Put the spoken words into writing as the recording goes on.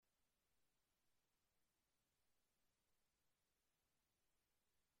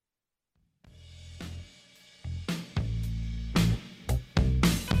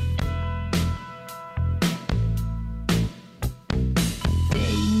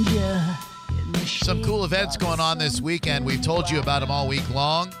Some cool events going on this weekend. We've told you about them all week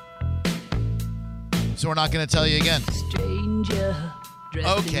long, so we're not going to tell you again.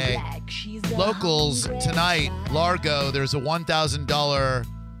 Okay. Locals tonight, Largo, there's a $1,000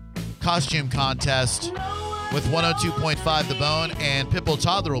 costume contest with 102.5 The Bone, and Pitbull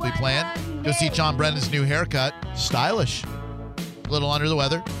Toddler will be playing. Go see John Brennan's new haircut. Stylish. A little under the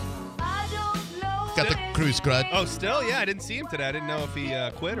weather. Got the cruise crud. Oh, still? Yeah, I didn't see him today. I didn't know if he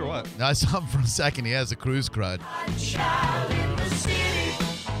quit or what. No, I saw him for a second. He has a cruise crud.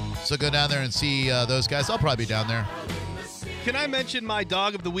 So go down there and see those guys. I'll probably be down there. Can I mention my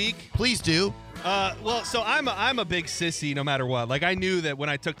dog of the week? Please do. Well, so I'm a big sissy no matter what. Like, I knew that when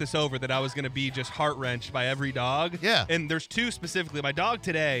I took this over that I was going to be just heart-wrenched by every dog. Yeah. And there's two specifically. My dog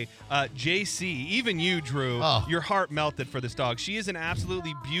today, JC, even you, Drew, your heart melted for this dog. She is an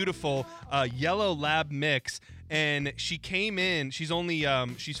absolutely beautiful yellow lab mix. And she came in, she's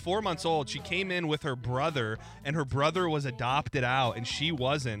 4 months old. She came in with her brother, and her brother was adopted out, and she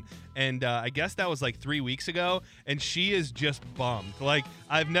wasn't. And I guess that was like 3 weeks ago, and she is just bummed. Like,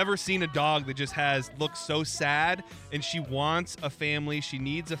 I've never seen a dog that just looks so sad, and she wants a family. She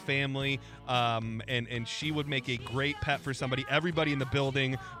needs a family, and she would make a great pet for somebody. Everybody in the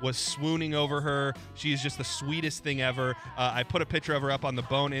building was swooning over her. She is just the sweetest thing ever. I put a picture of her up on the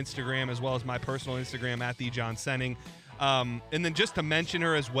Bone Instagram as well as my personal Instagram at @TheJohnSenning. And then just to mention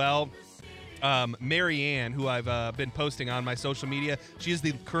her as well, Mary Ann, who I've been posting on my social media, she is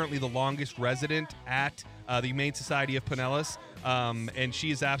currently the longest resident at the Humane Society of Pinellas, and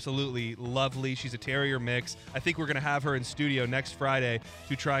she is absolutely lovely. She's a terrier mix. I think we're going to have her in studio next Friday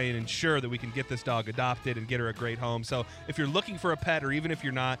to try and ensure that we can get this dog adopted and get her a great home. So if you're looking for a pet, or even if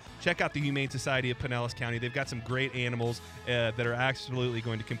you're not, check out the Humane Society of Pinellas County. They've got some great animals that are absolutely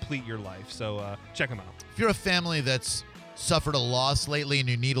going to complete your life. So check them out. If you're a family that's suffered a loss lately and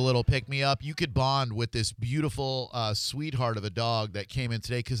you need a little pick-me-up, you could bond with this beautiful sweetheart of a dog that came in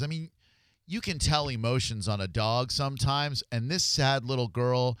today. Because, I mean, you can tell emotions on a dog sometimes. And this sad little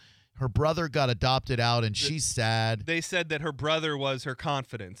girl, her brother got adopted out, and she's sad. They said that her brother was her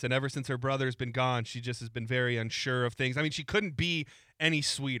confidence. And ever since her brother's been gone, she just has been very unsure of things. I mean, she couldn't be any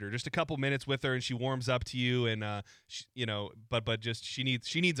sweeter. Just a couple minutes with her and she warms up to you, and but just she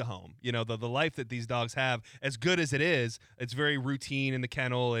needs a home. The life that these dogs have, as good as it is, it's very routine in the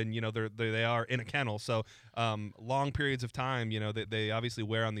kennel, and they are in a kennel, so long periods of time, they obviously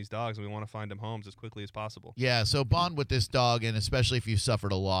wear on these dogs, and we want to find them homes as quickly as possible. Yeah, so bond with this dog, and especially if you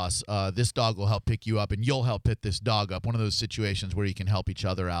suffered a loss, this dog will help pick you up, and you'll help pick this dog up. One of those situations where you can help each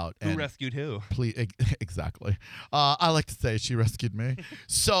other out. Who rescued who? Please, exactly. I like to say she rescued me.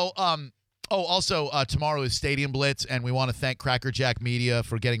 So, also tomorrow is Stadium Blitz, and we want to thank Cracker Jack Media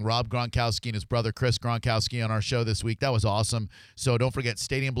for getting Rob Gronkowski and his brother Chris Gronkowski on our show this week. That was awesome. So don't forget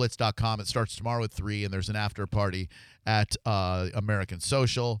stadiumblitz.com. It starts tomorrow at 3, and there's an after party at American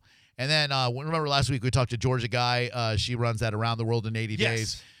Social. And then remember last week we talked to Georgia Guy. She runs that Around the World in 80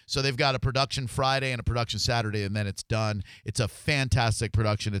 Days. So they've got a production Friday and a production Saturday, and then it's done. It's a fantastic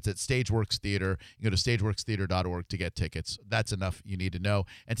production. It's at Stageworks Theater. You go to stageworkstheater.org to get tickets. That's enough you need to know.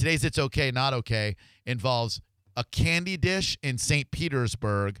 And today's It's Okay, Not Okay involves a candy dish in St.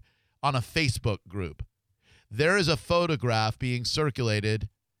 Petersburg on a Facebook group. There is a photograph being circulated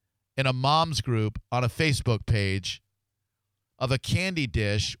in a mom's group on a Facebook page of a candy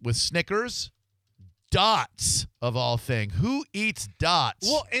dish with Snickers, dots of all things. Who eats dots?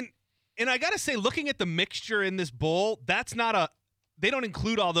 Well, and I gotta say, looking at the mixture in this bowl, that's not they don't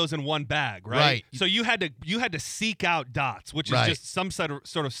include all those in one bag, right? Right. So you had to seek out dots, which is Right. just some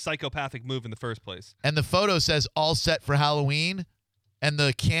sort of psychopathic move in the first place. And the photo says all set for Halloween, and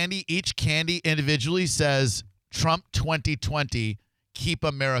each candy individually says Trump 2020. Keep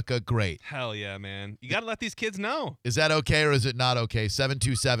America great. Hell yeah, man. You got to let these kids know. Is that okay or is it not okay?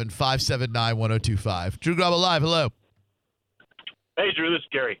 727-579-1025. Drew Grabo Live, hello. Hey, Drew, this is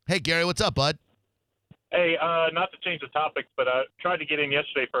Gary. Hey, Gary, what's up, bud? Hey, not to change the topic, but I tried to get in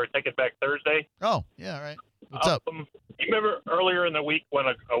yesterday for a Take It Back Thursday. Oh, yeah, all right. What's up? You remember earlier in the week when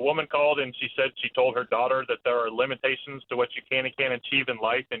a woman called and she said she told her daughter that there are limitations to what you can and can't achieve in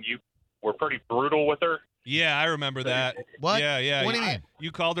life, and you were pretty brutal with her? Yeah, I remember that. What? Yeah. What do you mean?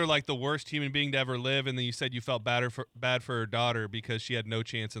 You called her like the worst human being to ever live, and then you said you felt bad for her daughter because she had no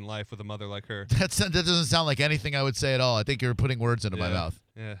chance in life with a mother like her. That doesn't sound like anything I would say at all. I think you're putting words into my mouth.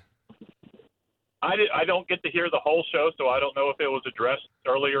 Yeah. I don't get to hear the whole show, so I don't know if it was addressed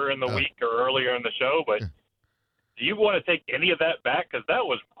earlier in the week or earlier in the show, but Do you want to take any of that back? Because that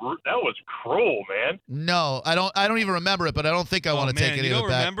was cruel, man. No, I don't even remember it, but I don't think I want to take any of it back. You don't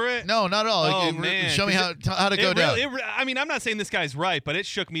remember it? No, not at all. Oh, man. Show me how to go down. I mean, I'm not saying this guy's right, but it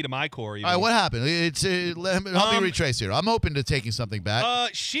shook me to my core. Even. All right, what happened? Help me retrace here. I'm open to taking something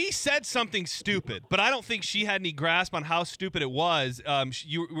back. She said something stupid, but I don't think she had any grasp on how stupid it was.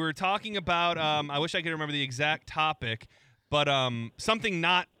 We were talking about, I wish I could remember the exact topic, but something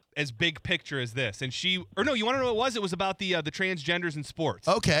not as big picture as this. And you want to know what it was? It was about the transgenders in sports.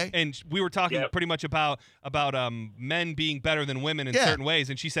 Okay. And we were talking pretty much about men being better than women in certain ways.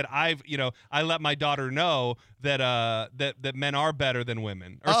 And she said, I let my daughter know that that men are better than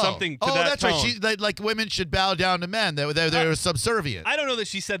women or something to that that's tone. right. Like women should bow down to men. They're subservient. I don't know that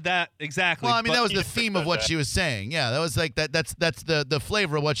she said that exactly. Well, I mean, that was the theme of what she was saying. Yeah, that was like that's the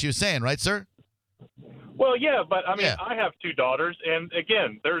flavor of what she was saying, right, sir? Well, yeah, but I mean, I have 2 daughters, and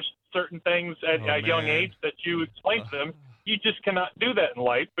again, there's certain things at a young age that you explain to them. You just cannot do that in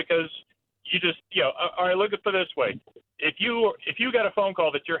life because you just, all right, look at it this way. If you got a phone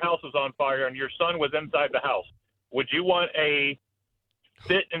call that your house was on fire and your son was inside the house, would you want a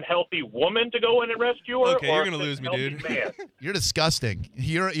fit and healthy woman to go in and rescue her? Okay, you're going to lose me, dude. You're disgusting.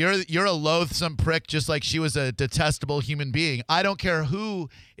 You're a loathsome prick, just like she was a detestable human being. I don't care who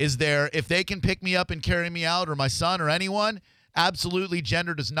is there. If they can pick me up and carry me out, or my son or anyone, absolutely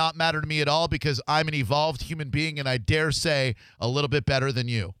gender does not matter to me at all because I'm an evolved human being and I dare say a little bit better than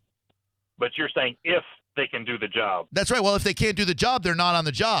you. But you're saying if they can do the job. That's right. Well, if they can't do the job, they're not on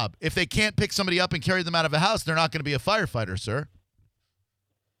the job. If they can't pick somebody up and carry them out of a house, they're not going to be a firefighter, sir.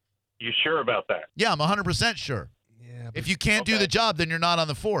 You sure about that? Yeah, I'm 100% sure. Yeah, if you can't do the job, then you're not on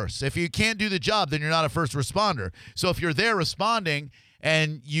the force. If you can't do the job, then you're not a first responder. So if you're there responding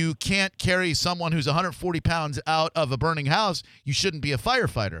and you can't carry someone who's 140 pounds out of a burning house, you shouldn't be a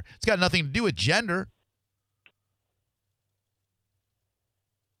firefighter. It's got nothing to do with gender.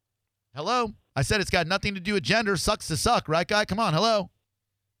 Hello? I said it's got nothing to do with gender. Sucks to suck, right, guy? Come on, hello?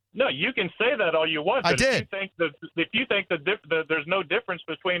 No, you can say that all you want. But I did. If you think that there's no difference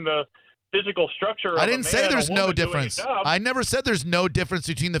between the physical structure of I didn't say there's no difference. Job, I never said there's no difference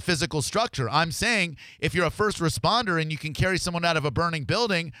between the physical structure. I'm saying if you're a first responder and you can carry someone out of a burning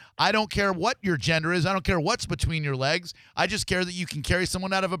building, I don't care what your gender is. I don't care what's between your legs. I just care that you can carry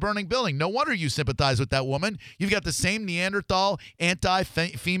someone out of a burning building. No wonder you sympathize with that woman. You've got the same Neanderthal,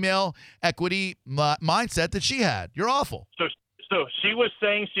 anti-female equity mindset that she had. You're awful. So she was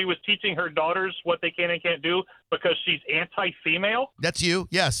saying she was teaching her daughters what they can and can't do because she's anti-female? That's you.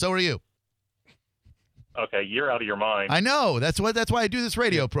 Yeah, so are you. Okay, you're out of your mind. I know. That's why I do this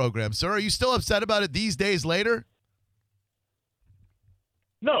radio program, sir. Are you still upset about it these days later?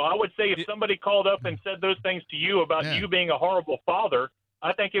 No, I would say if somebody called up and said those things to you about you being a horrible father,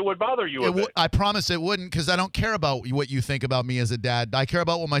 I think it would bother you a bit. I promise it wouldn't, because I don't care about what you think about me as a dad. I care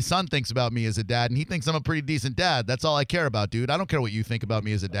about what my son thinks about me as a dad, and he thinks I'm a pretty decent dad. That's all I care about, dude. I don't care what you think about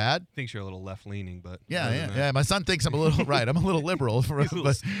me as a dad. Thinks you're a little left-leaning, but... Yeah. My son thinks I'm a little... right, I'm a little liberal.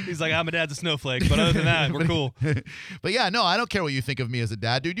 He's like, my dad's a snowflake, but other than that, we're cool. But yeah, no, I don't care what you think of me as a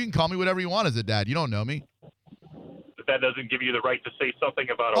dad, dude. You can call me whatever you want as a dad. You don't know me. That doesn't give you the right to say something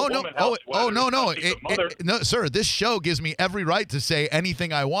about a woman. No, sir. This show gives me every right to say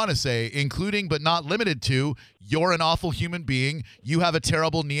anything I want to say, including but not limited to, you're an awful human being. You have a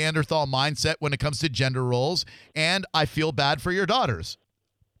terrible Neanderthal mindset when it comes to gender roles, and I feel bad for your daughters.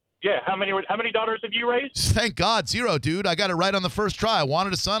 Yeah, how many daughters have you raised? Thank God, 0, dude. I got it right on the first try. I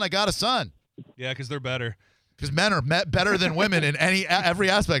wanted a son. I got a son. Yeah, because they're better. Because men are better than women in every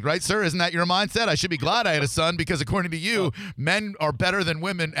aspect, right, sir? Isn't that your mindset? I should be glad I had a son because, according to you, men are better than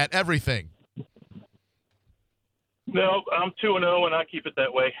women at everything. No, I'm 2-0, and I keep it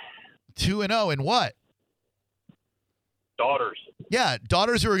that way. 2-0 in what? Daughters. Yeah,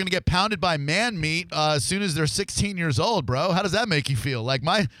 daughters who are going to get pounded by man meat as soon as they're 16 years old, bro. How does that make you feel? Like,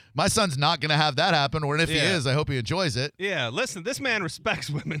 my son's not going to have that happen, or if he is, I hope he enjoys it. Yeah, listen, this man respects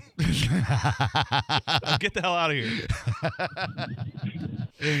women. Get the hell out of here.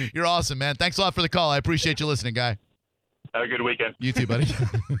 You're awesome, man. Thanks a lot for the call. I appreciate you listening, guy. Have a good weekend. You too, buddy.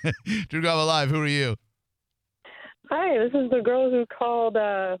 Drew Garabo Live, who are you? Hi, this is the girl who called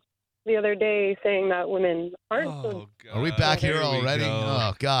the other day saying that women aren't God. Are we back here already?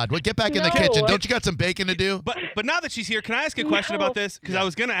 Oh, God. Well, get back in the kitchen. Don't you got some bacon to do? But now that she's here, can I ask a question about this? Because I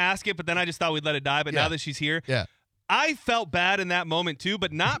was going to ask it, but then I just thought we'd let it die. But now that she's here, I felt bad in that moment too,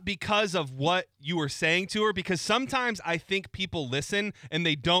 but not because of what you were saying to her, because sometimes I think people listen and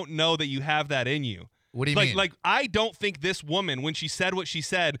they don't know that you have that in you. What do you mean? Like, I don't think this woman, when she said what she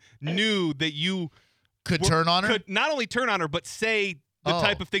said, knew that you could turn on her? Could not only turn on her, but say the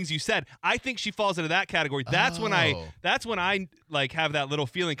type of things you said. I think she falls into that category. That's when I like have that little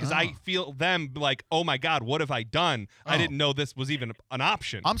feeling because I feel them like, oh my God, what have I done? I didn't know this was even an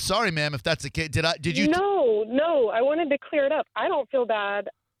option. I'm sorry, ma'am, if that's the case. Did you? No. I wanted to clear it up. I don't feel bad.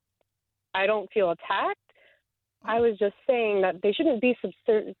 I don't feel attacked. I was just saying that they shouldn't be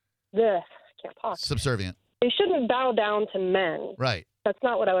subservient. They shouldn't bow down to men. Right. That's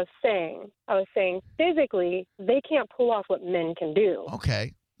not what I was saying. I was saying physically, they can't pull off what men can do.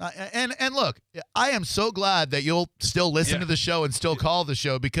 Okay. And look, I am so glad that you'll still listen to the show and still call the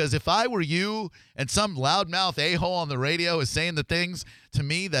show, because if I were you and some loudmouth a-hole on the radio is saying the things to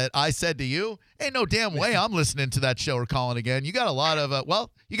me that I said to you, ain't no damn way I'm listening to that show or calling again. You got a lot of,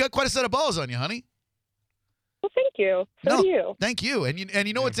 you got quite a set of balls on you, honey. Well, thank you. So do you. Thank you. And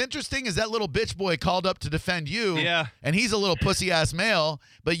you know what's interesting is that little bitch boy called up to defend you. Yeah. And he's a little pussy-ass male,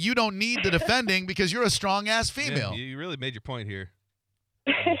 but you don't need the defending because you're a strong-ass female. Yeah, you really made your point here.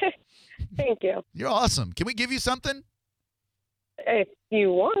 Thank you. You're awesome. Can we give you something? If you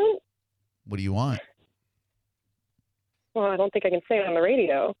want. What do you want? Well, I don't think I can say it on the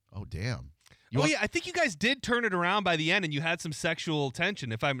radio. Oh, damn. Yeah, I think you guys did turn it around by the end, and you had some sexual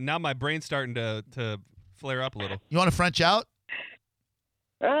tension. Now my brain's starting to flare up a little. You want to French out?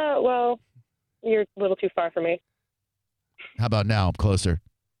 Well, you're a little too far for me. How about now? I'm closer.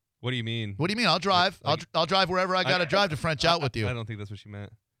 What do you mean? What do you mean? I'll drive. I'll drive wherever I got to drive to French out with you. I don't think that's what she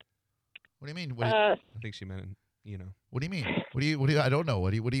meant. What do you mean? I think she meant, What do you mean? What do you? I don't know.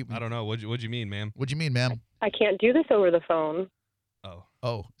 What do you? I don't know. What'd you mean, ma'am? What'd you mean, ma'am? I can't do this over the phone.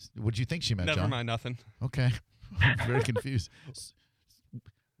 Oh. What'd you think she meant, Never John? mind, nothing. Okay. I'm very confused.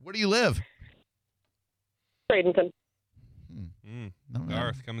 Where do you live? Bradenton.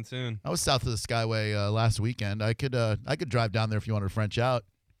 Garth, coming soon. I was south of the Skyway last weekend. I could drive down there if you wanted to French out.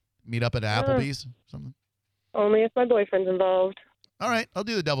 Meet up at Applebee's or something. Only if my boyfriend's involved. All right, I'll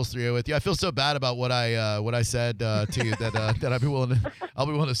do the Devil's Three-Way with you. I feel so bad about what I said to you that I'll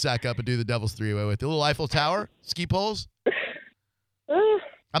be willing to sack up and do the Devil's Three-Way with you. A little Eiffel Tower, ski poles.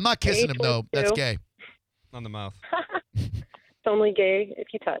 I'm not kissing him though. That's gay. On the mouth. It's only gay if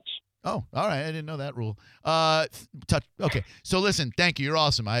you touch. Oh, all right. I didn't know that rule. Touch. Okay. So listen, thank you. You're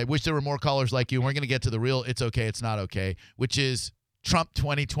awesome. I wish there were more callers like you. We're going to get to the real it's okay, it's not okay, which is Trump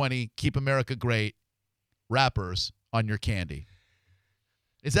 2020, Keep America Great wrappers on your candy.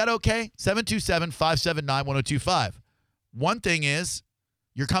 Is that okay? 727-579-1025. One thing is,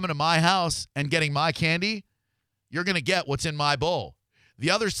 you're coming to my house and getting my candy, you're going to get what's in my bowl.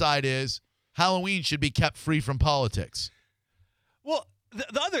 The other side is Halloween should be kept free from politics. Well,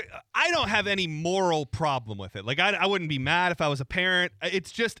 the other, I don't have any moral problem with it. Like, I wouldn't be mad if I was a parent.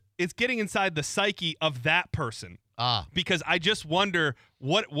 It's getting inside the psyche of that person. Because I just wonder,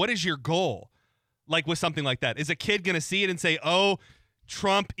 what is your goal? Like with something like that. Is a kid going to see it and say, oh,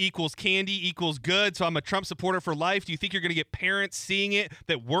 Trump equals candy equals good, so I'm a Trump supporter for life? Do you think you're going to get parents seeing it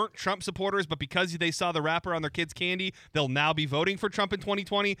that weren't Trump supporters, but because they saw the wrapper on their kid's candy, they'll now be voting for Trump in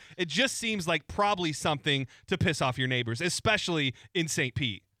 2020? It just seems like probably something to piss off your neighbors, especially in St.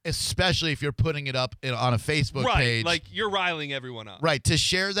 Pete. Especially if you're putting it up on a Facebook page. Like you're riling everyone up. Right. To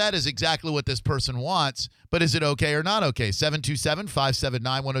share that is exactly what this person wants, but is it okay or not okay?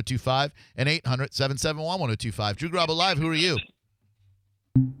 727-579-1025 and 800-771-1025. Drew Garabo Live, who are you?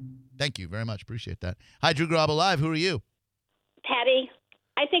 Thank you very much. Appreciate that. Hi, Drew Garabo Live. Who are you? Patty,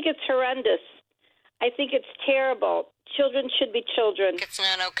 I think it's horrendous. I think it's terrible. Children should be children. It's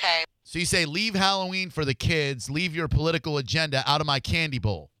not okay. So you say leave Halloween for the kids, leave your political agenda out of my candy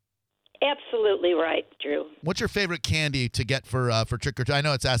bowl. Absolutely right, Drew. What's your favorite candy to get for trick or treat? I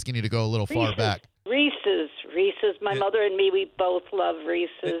know it's asking you to go a little far back. Reese's. My mother and me, we both love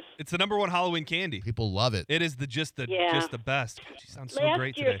Reese's. It's the number one Halloween candy. People love it. It is just the best. God, she sounds so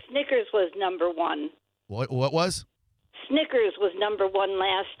great today. Last year, Snickers was number one. What was? Snickers was number one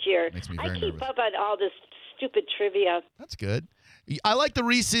last year. Makes me very I keep nervous. up on all this stupid trivia. That's good. I like the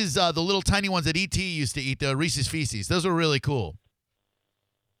Reese's, the little tiny ones that E.T. used to eat, the Reese's Feces. Those are really cool.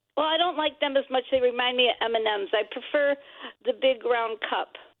 Well, I don't like them as much. They remind me of M&Ms. I prefer the big round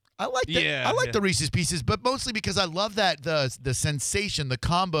cup. I like the Reese's Pieces, but mostly because I love that the sensation, the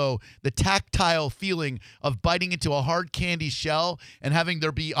combo, the tactile feeling of biting into a hard candy shell and having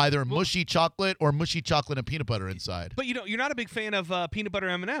there be either mushy chocolate or mushy chocolate and peanut butter inside. But you're not a big fan of peanut butter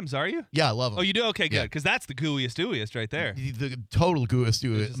M&Ms, are you? Yeah, I love them. Oh, you do? Okay, good. Because that's the gooeyest right there. The total gooeyest.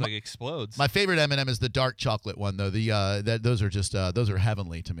 It just like explodes. My favorite M&M is the dark chocolate one, though. Those are just those are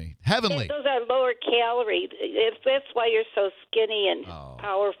heavenly to me. Heavenly. Those are lower calorie. That's why you're so skinny and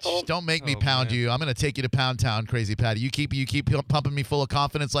powerful. Just don't make me pound you. I'm going to take you to Pound Town, Crazy Patty. You keep pumping me full of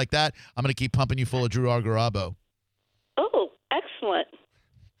confidence like that, I'm going to keep pumping you full of Drew R. Garabo. Oh, excellent.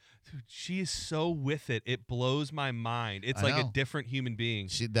 she is so with it. It blows my mind. It's like a different human being.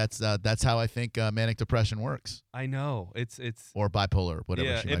 That's how I think manic depression works. I know. It's or bipolar, whatever.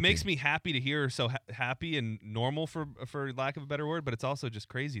 Yeah, it makes me happy to hear her so happy and normal, for lack of a better word. But it's also just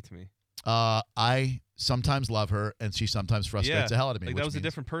crazy to me. I sometimes love her, and she sometimes frustrates the hell out of me. Like that was a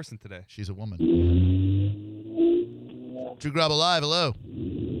different person today. She's a woman. Drew Garabo Live. Hello.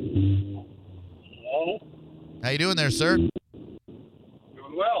 Hello. How you doing there, sir? Doing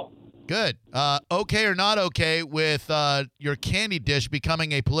well. Good. Okay or not okay with your candy dish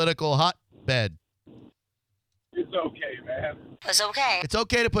becoming a political hotbed? It's okay, man. It's okay. It's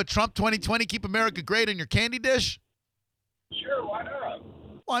okay to put Trump 2020, keep America great in your candy dish? Sure, why not?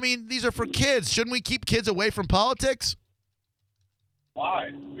 Well, I mean, these are for kids. Shouldn't we keep kids away from politics? Why?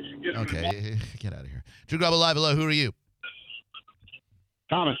 We should get them involved. Okay, get out of here. Drew Garabo Live. Hello, who are you?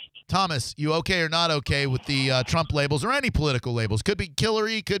 Thomas. Thomas, you okay or not okay with the Trump labels or any political labels? Could be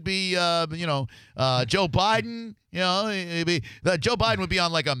Hillary, could be Joe Biden. Joe Biden would be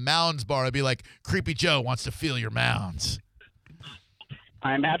on like a Mounds bar. It'd be like Creepy Joe wants to feel your mounds.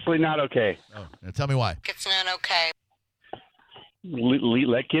 I'm absolutely not okay. Oh, tell me why. It's not okay.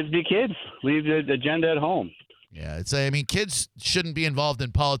 Let kids be kids. Leave the agenda at home. Yeah, kids shouldn't be involved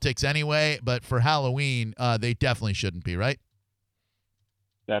in politics anyway, but for Halloween, they definitely shouldn't be, right?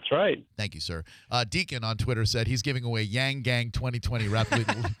 That's right. Thank you, sir. Deacon on Twitter said he's giving away Yang Gang 2020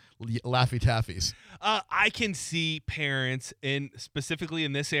 Laffy Taffies. I can see parents, specifically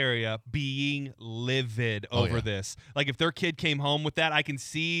in this area, being livid over this. Like if their kid came home with that, I can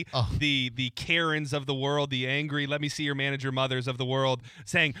see the Karens of the world, the angry, let me see your manager mothers of the world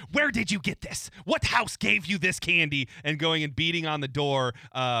saying, where did you get this? What house gave you this candy? And going and beating on the door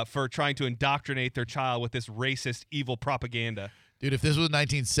for trying to indoctrinate their child with this racist, evil propaganda. Dude, if this was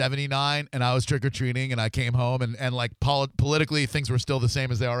 1979 and I was trick-or-treating and I came home and like politically things were still the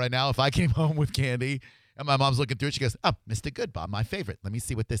same as they are right now, if I came home with candy and my mom's looking through it, she goes, oh, Mr. Goodbar, my favorite. Let me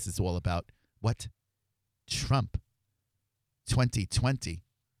see what this is all about. What? Trump 2020.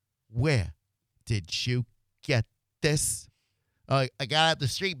 Where did you get this? I got out the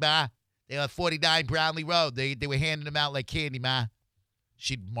street, ma. They were 49 Brownlee Road. They were handing them out like candy, ma.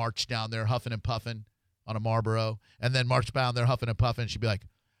 She'd march down there huffing and puffing on a Marlboro, and then march down there huffing and puffing. She'd be like,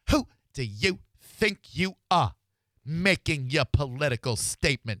 who do you think you are making your political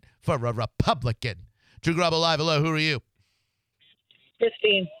statement for a Republican? Drew Garabo Live. Hello, who are you?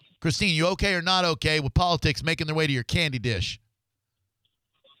 Christine. Christine, you okay or not okay with politics making their way to your candy dish?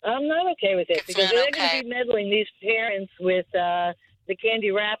 I'm not okay with it It's because not they're okay. going to be meddling, these parents, with the candy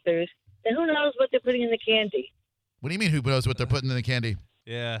wrappers. And who knows what they're putting in the candy? What do you mean who knows what they're putting in the candy?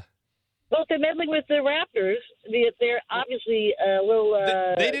 Yeah. Well, if they're meddling with the wrappers, they're obviously a little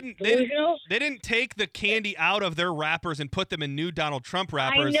delusional. They didn't take the candy out of their wrappers and put them in new Donald Trump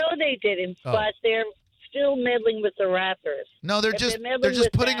wrappers. I know they didn't, but they're still meddling with the wrappers. No, they're just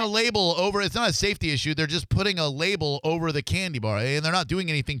putting a label over. It's not a safety issue. They're just putting a label over the candy bar, and they're not doing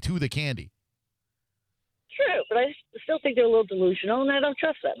anything to the candy. True, but I still think they're a little delusional, and I don't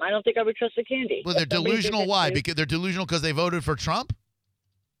trust them. I don't think I would trust the candy. Well, they're delusional. Why? Because they're delusional because they voted for Trump?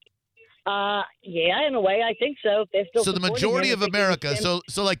 Yeah, in a way, I think so. They're still so the majority of America, so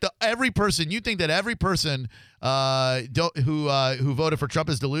like every person, you think that every person who voted for Trump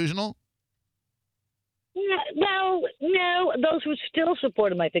is delusional? No, those who still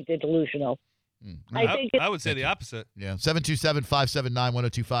support him, I think they're delusional. I would say the opposite. Yeah,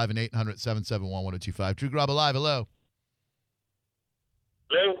 727-579-1025 and 800-771-1025. Drew Garabo Live, hello.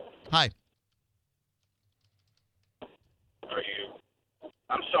 Hello. Hi. Are you?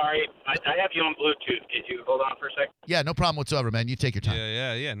 I'm sorry. I have you on Bluetooth. Could you hold on for a second? Yeah, no problem whatsoever, man. You take your time.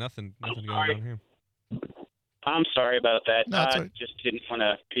 Yeah. Nothing going on here. I'm sorry about that. No, it's all right. Just didn't want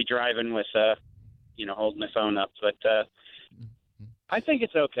to be driving with, holding my phone up. But I think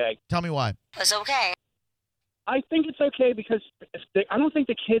it's okay. Tell me why. It's okay. I think it's okay because I don't think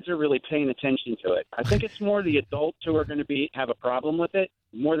the kids are really paying attention to it. I think it's more the adults who are going to have a problem with it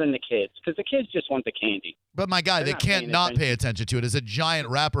more than the kids, because the kids just want the candy. But my guy, they can't not pay attention to it. There's a giant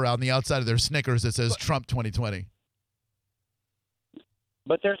wrapper on the outside of their Snickers that says Trump 2020.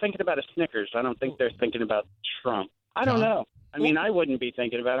 But they're thinking about a Snickers. I don't think they're thinking about Trump. I don't know. I mean, I wouldn't be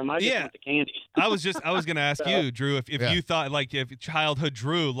thinking about him. I just want the candy. I was going to ask you, Drew, if you thought, like, if childhood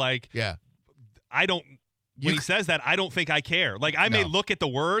Drew, like, I don't when he says that, I don't think I care. Like, I may look at the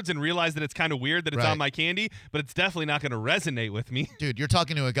words and realize that it's kind of weird that it's on my candy, but it's definitely not going to resonate with me. Dude, you're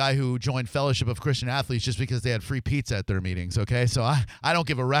talking to a guy who joined Fellowship of Christian Athletes just because they had free pizza at their meetings, okay? So I don't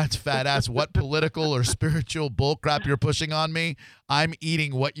give a rat's fat ass what political or spiritual bullcrap you're pushing on me. I'm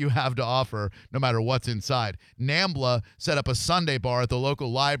eating what you have to offer, no matter what's inside. NAMBLA set up a Sunday bar at the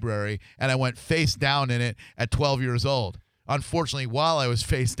local library, and I went face down in it at 12 years old. Unfortunately, while I was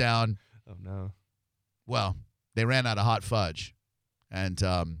face down, oh no, well, they ran out of hot fudge, and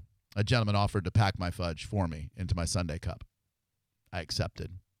a gentleman offered to pack my fudge for me into my Sunday cup. I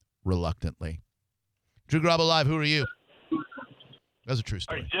accepted, reluctantly. Drew Garabo Live, who are you? That's a true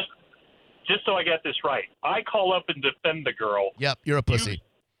story. Right, just so I get this right, I call up and defend the girl. Yep, you're a pussy.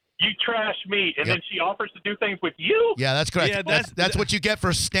 You trash me, and then she offers to do things with you? Yeah, that's correct. Yeah, that's what you get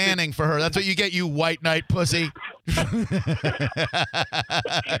for standing for her. That's what you get, you white knight pussy.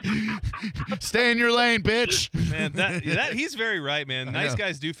 Stay in your lane, bitch. Man, that he's very right, man. Nice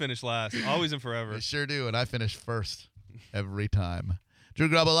guys do finish last, always and forever. They sure do, and I finish first every time. Drew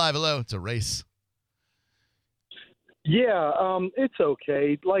Garabo Live, hello. It's a race. Yeah, it's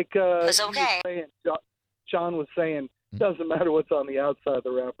okay. Like it's okay. John was saying, doesn't matter what's on the outside of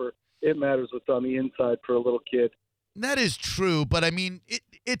the wrapper. It matters what's on the inside for a little kid. That is true, but I mean,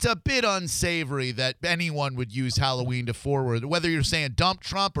 it's a bit unsavory that anyone would use Halloween to forward. Whether you're saying dump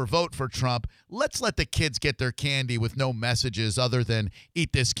Trump or vote for Trump, let's let the kids get their candy with no messages other than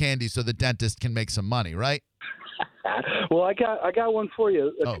eat this candy so the dentist can make some money, right? Well, I got one for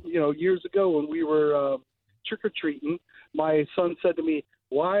you. You know, years ago when we were trick or treating, my son said to me,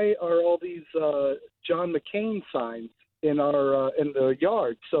 "Why are all these John McCain signs in the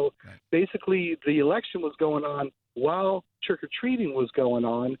yard?" So basically, the election was going on while trick or treating was going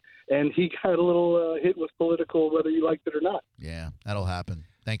on, and he got a little hit with political, whether you liked it or not. Yeah, that'll happen.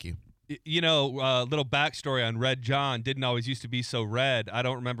 Thank you. You know, little backstory on Red John. Didn't always used to be so red. I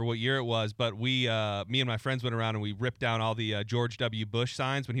don't remember what year it was, but me and my friends went around and we ripped down all the George W. Bush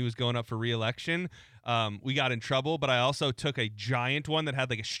signs when he was going up for re-election. We got in trouble, but I also took a giant one that had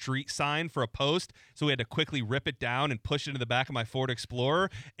like a street sign for a post, so we had to quickly rip it down and push it in the back of my Ford Explorer.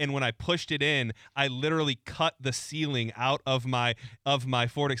 And when I pushed it in, I literally cut the ceiling out of my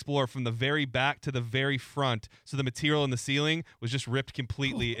Ford Explorer from the very back to the very front, so the material in the ceiling was just ripped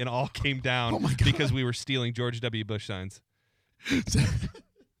completely and all came down because we were stealing George W. Bush signs.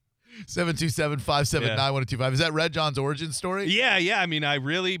 727-579-1025. Is that Red John's origin story? Yeah. I mean, I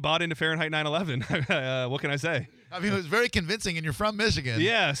really bought into Fahrenheit 9/11. What can I say? I mean, it was very convincing, and you're from Michigan.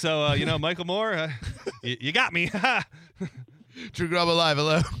 Yeah, so, Michael Moore, you got me. Drew Garabo Live,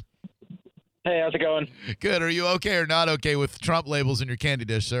 hello. Hey, how's it going? Good. Are you okay or not okay with Trump labels in your candy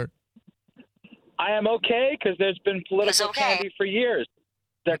dish, sir? I am okay because there's been political candy for years.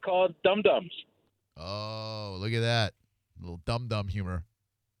 They're called dum-dums. Oh, look at that. A little dum-dum humor.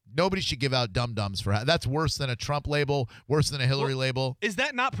 Nobody should give out dum-dums for that's worse than a Trump label, worse than a Hillary label. Is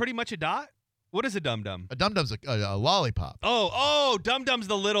that not pretty much a dot? What is a dum-dum? A dum-dum's a lollipop. Oh, dum-dum's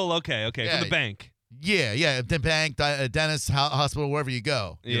the little, okay, yeah, from the bank. Yeah, the bank, dentist, hospital, wherever you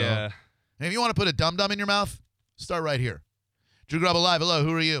go. You know? And if you want to put a dum-dum in your mouth, start right here. Drew Garabo Live, hello,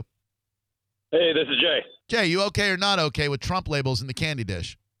 who are you? Hey, this is Jay. Jay, you okay or not okay with Trump labels in the candy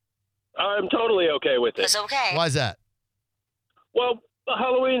dish? I'm totally okay with it. It's okay. Why is that? Well,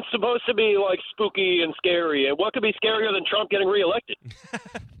 Halloween's supposed to be like spooky and scary, and what could be scarier than Trump getting reelected?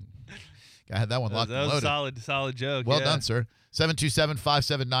 I had that one locked and loaded. That was a solid joke. Well done, sir.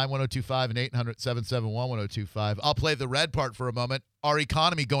 727-579-1025 and 800-771-1025. I'll play the red part for a moment. Our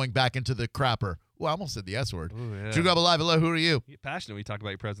economy going back into the crapper. Well, I almost said the S word. Ooh, yeah. Drew Garabo Live, hello, who are you? You're passionate when you talk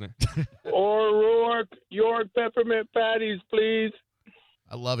about your president. Or York peppermint patties, please.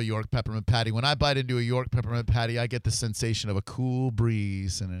 I love a York peppermint patty. When I bite into a York peppermint patty, I get the sensation of a cool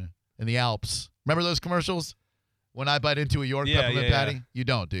breeze in the Alps. Remember those commercials? When I bite into a York peppermint patty? Yeah. You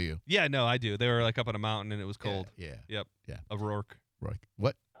don't, do you? Yeah, no, I do. They were like up on a mountain and it was cold. Yeah. Yep. Yeah. A Rourke.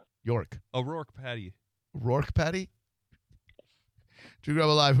 What? York. A Rourke patty. Rourke patty? Drew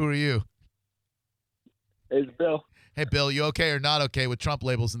Garabo Live, who are you? It's Bill. Hey, Bill, you okay or not okay with Trump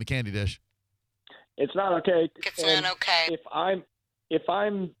labels in the candy dish? It's not okay. It's not okay. If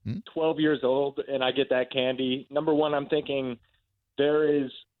I'm 12 years old and I get that candy, number one, I'm thinking there is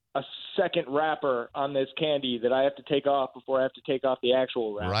a second wrapper on this candy that I have to take off before I have to take off the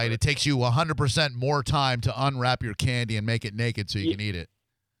actual wrapper. Right. It takes you 100% more time to unwrap your candy and make it naked so you can eat it.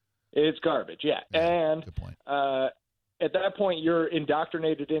 It's garbage, yeah. And good point. At that point, you're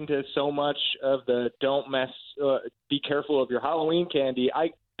indoctrinated into so much of the don't mess, be careful of your Halloween candy. I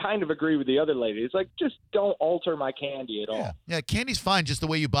kind of agree with the other lady. It's like, just don't alter my candy at all. Yeah, candy's fine just the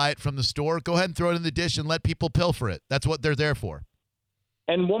way you buy it from the store. Go ahead and throw it in the dish and let people pilfer it. That's what they're there for.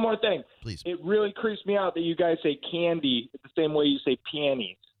 And one more thing. Please. It really creeps me out that you guys say candy the same way you say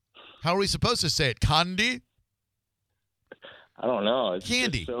peonies. How are we supposed to say it? Candy? I don't know. It's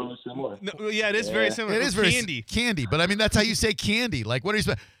candy. Just so similar. No, yeah, it is very similar. It is very candy. Candy, but I mean that's how you say candy. Like, what are you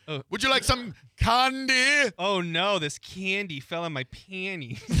supposed? Would you like some candy? Oh no, this candy fell in my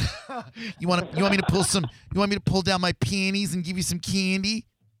panties. You want me to pull some? You want me to pull down my panties and give you some candy?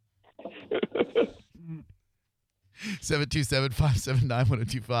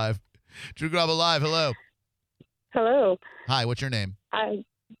 727-579-1025. Drew Garabo Live. Hello. Hello. Hi. What's your name? Hi,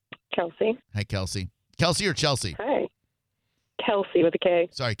 Kelsey. Hi, Kelsey. Kelsey or Chelsea? Hi. Kelsey with a K.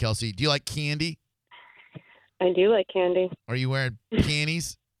 Sorry, Kelsey. Do you like candy? I do like candy. Are you wearing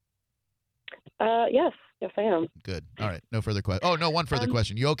panties? Yes. Yes, I am. Good. All right. No further question. Oh, no, one further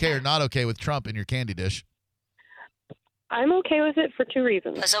question. You okay or not okay with Trump in your candy dish? I'm okay with it for two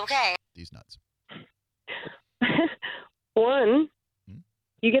reasons. It's okay. These nuts. One,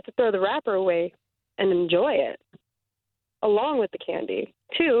 you get to throw the wrapper away and enjoy it along with the candy.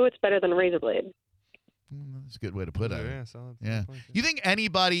 Two, it's better than a razor blade. That's a good way to put it. Yeah, solid. Yeah. You think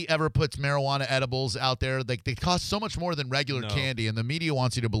anybody ever puts marijuana edibles out there? Like, they cost so much more than regular candy, and the media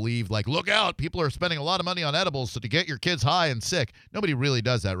wants you to believe, like, look out, people are spending a lot of money on edibles to get your kids high and sick. Nobody really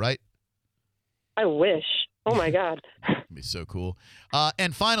does that, right? I wish. Oh, my God. That'd be so cool.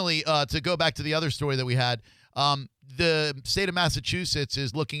 And finally, to go back to the other story that we had, the state of Massachusetts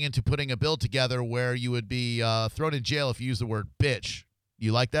is looking into putting a bill together where you would be thrown in jail if you use the word bitch.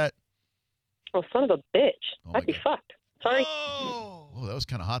 You like that? Oh, son of a bitch. I'd be fucked. Sorry. Oh, that was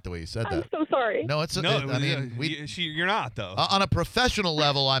kind of hot the way you said that. I'm so sorry. No, it's No, I mean, you're not though. On a professional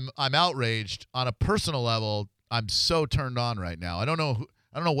level, I'm outraged. On a personal level, I'm so turned on right now. I don't know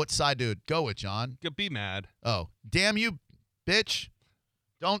what side to go with, John. Be mad. Oh, damn you, bitch!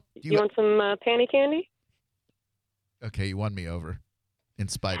 Don't you want some panty candy? Okay, you won me over, in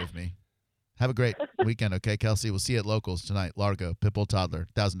spite of me. Have a great weekend, okay, Kelsey? We'll see you at Locals tonight. Largo, Pitbull Toddler,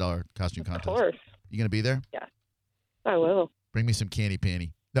 $1,000 costume contest. Of course. You gonna be there? Yeah, I will. Bring me some candy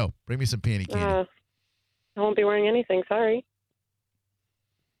panty. No, bring me some panty candy. I won't be wearing anything. Sorry.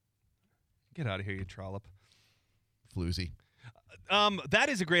 Get out of here, you trollop. Floozy. That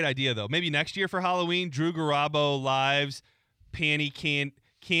is a great idea, though. Maybe next year for Halloween, Drew Garabo Live's candy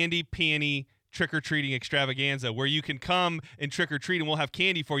panty trick-or-treating extravaganza, where you can come and trick-or-treat and we'll have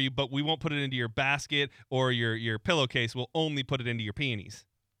candy for you, but we won't put it into your basket or your pillowcase. We'll only put it into your panties.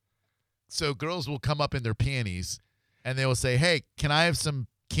 So girls will come up in their panties and they will say, hey, can I have some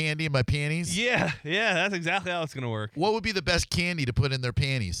candy in my panties? Yeah, that's exactly how it's going to work. What would be the best candy to put in their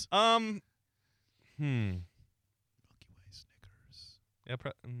panties? Milky Way, Snickers. Yeah,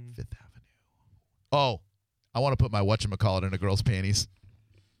 Fifth Avenue. Oh, I want to put my whatchamacallit in a girl's panties.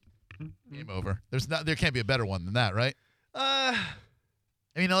 Game over. There can't be a better one than that, right? I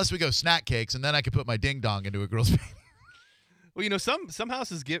mean, unless we go snack cakes, and then I could put my ding dong into a girl's panties. Well, some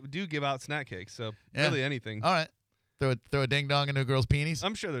houses do give out snack cakes, so really anything. All right. Throw a ding dong into a girl's panties.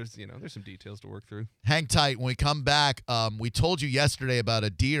 I'm sure there's some details to work through. Hang tight. When we come back, we told you yesterday about a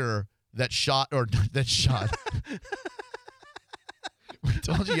deer that shot. We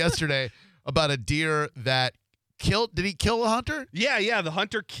told you yesterday about a deer that killed. Did he kill a hunter? Yeah. The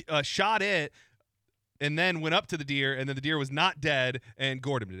hunter shot it and then went up to the deer, and then the deer was not dead and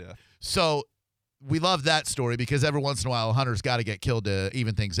gored him to death. So we love that story because every once in a while, a hunter's got to get killed to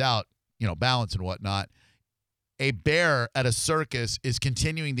even things out, balance and whatnot. A bear at a circus is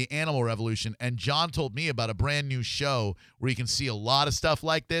continuing the animal revolution, and John told me about a brand new show where you can see a lot of stuff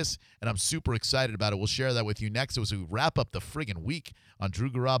like this, and I'm super excited about it. We'll share that with you next as we wrap up the friggin' week on Drew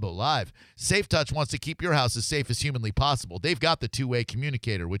Garabo Live. Safe Touch wants to keep your house as safe as humanly possible. They've got the two-way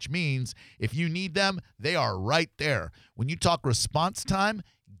communicator, which means if you need them, they are right there. When you talk response time,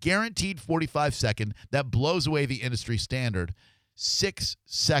 guaranteed 45-second, that blows away the industry standard.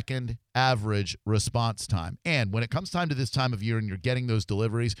 6-second average response time. And when it comes time to this time of year and you're getting those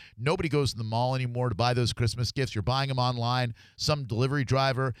deliveries, nobody goes to the mall anymore to buy those Christmas gifts. You're buying them online. Some delivery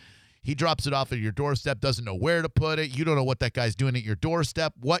driver, he drops it off at your doorstep, doesn't know where to put it. You don't know what that guy's doing at your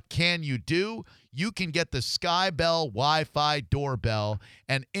doorstep. What can you do? You can get the Sky Bell Wi-Fi doorbell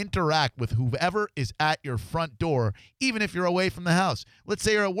and interact with whoever is at your front door, even if you're away from the house. Let's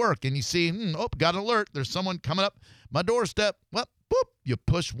say you're at work and you see, got an alert. There's someone coming up my doorstep. Well, boop, you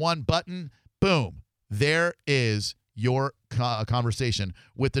push one button, boom. There is your conversation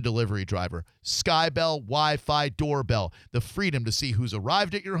with the delivery driver. Skybell Wi-Fi doorbell. The freedom to see who's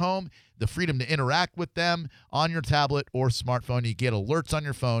arrived at your home, the freedom to interact with them on your tablet or smartphone. You get alerts on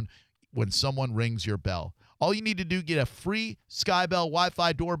your phone when someone rings your bell. All you need to do, get a free Skybell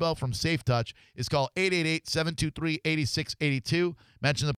Wi-Fi doorbell from SafeTouch. It's called 888-723-8682. Mention the